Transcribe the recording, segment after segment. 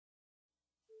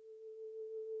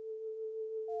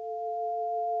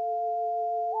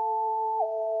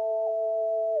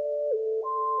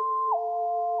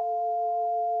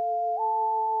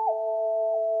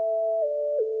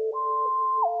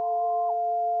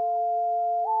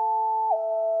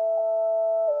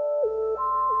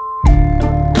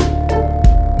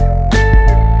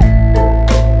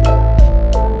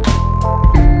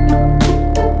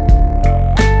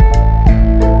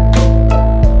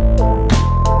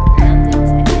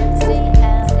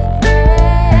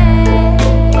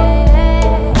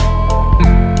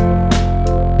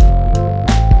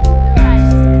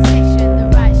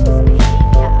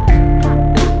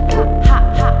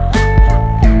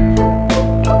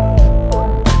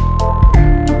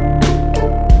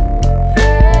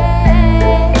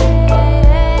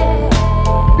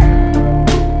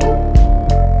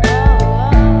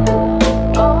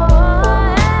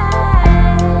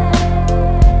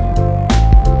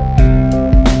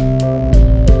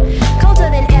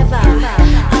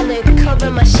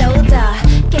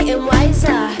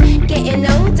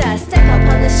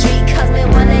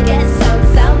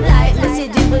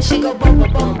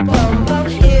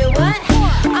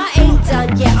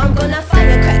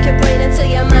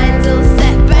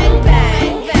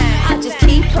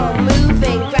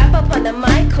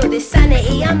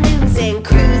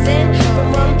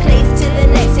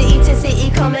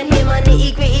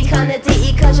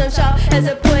city, cause I'm sharp as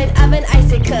a point of an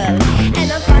icicle.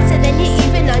 And I'm faster than you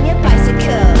even on your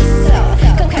bicycle. So,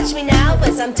 come catch me now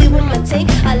as I'm doing my thing.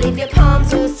 I leave your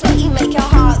palms all sweaty, make your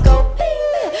heart go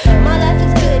ping. My life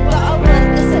is good, but I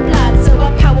want the sublime. So I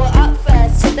power up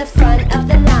first to the front of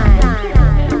the line.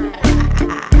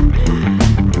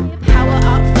 Power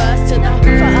up first to the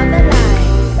front of the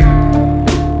line.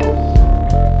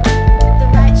 The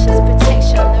righteous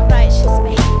protection, the righteous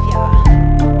behavior.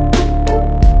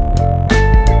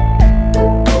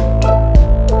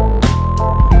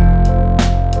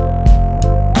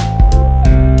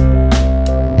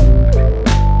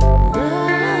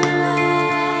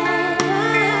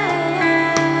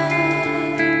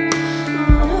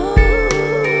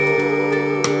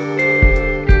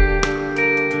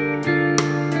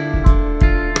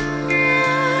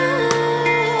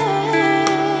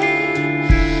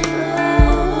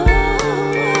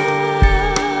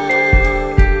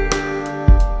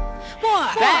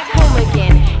 Back home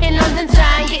again, in London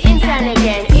town, getting down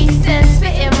again.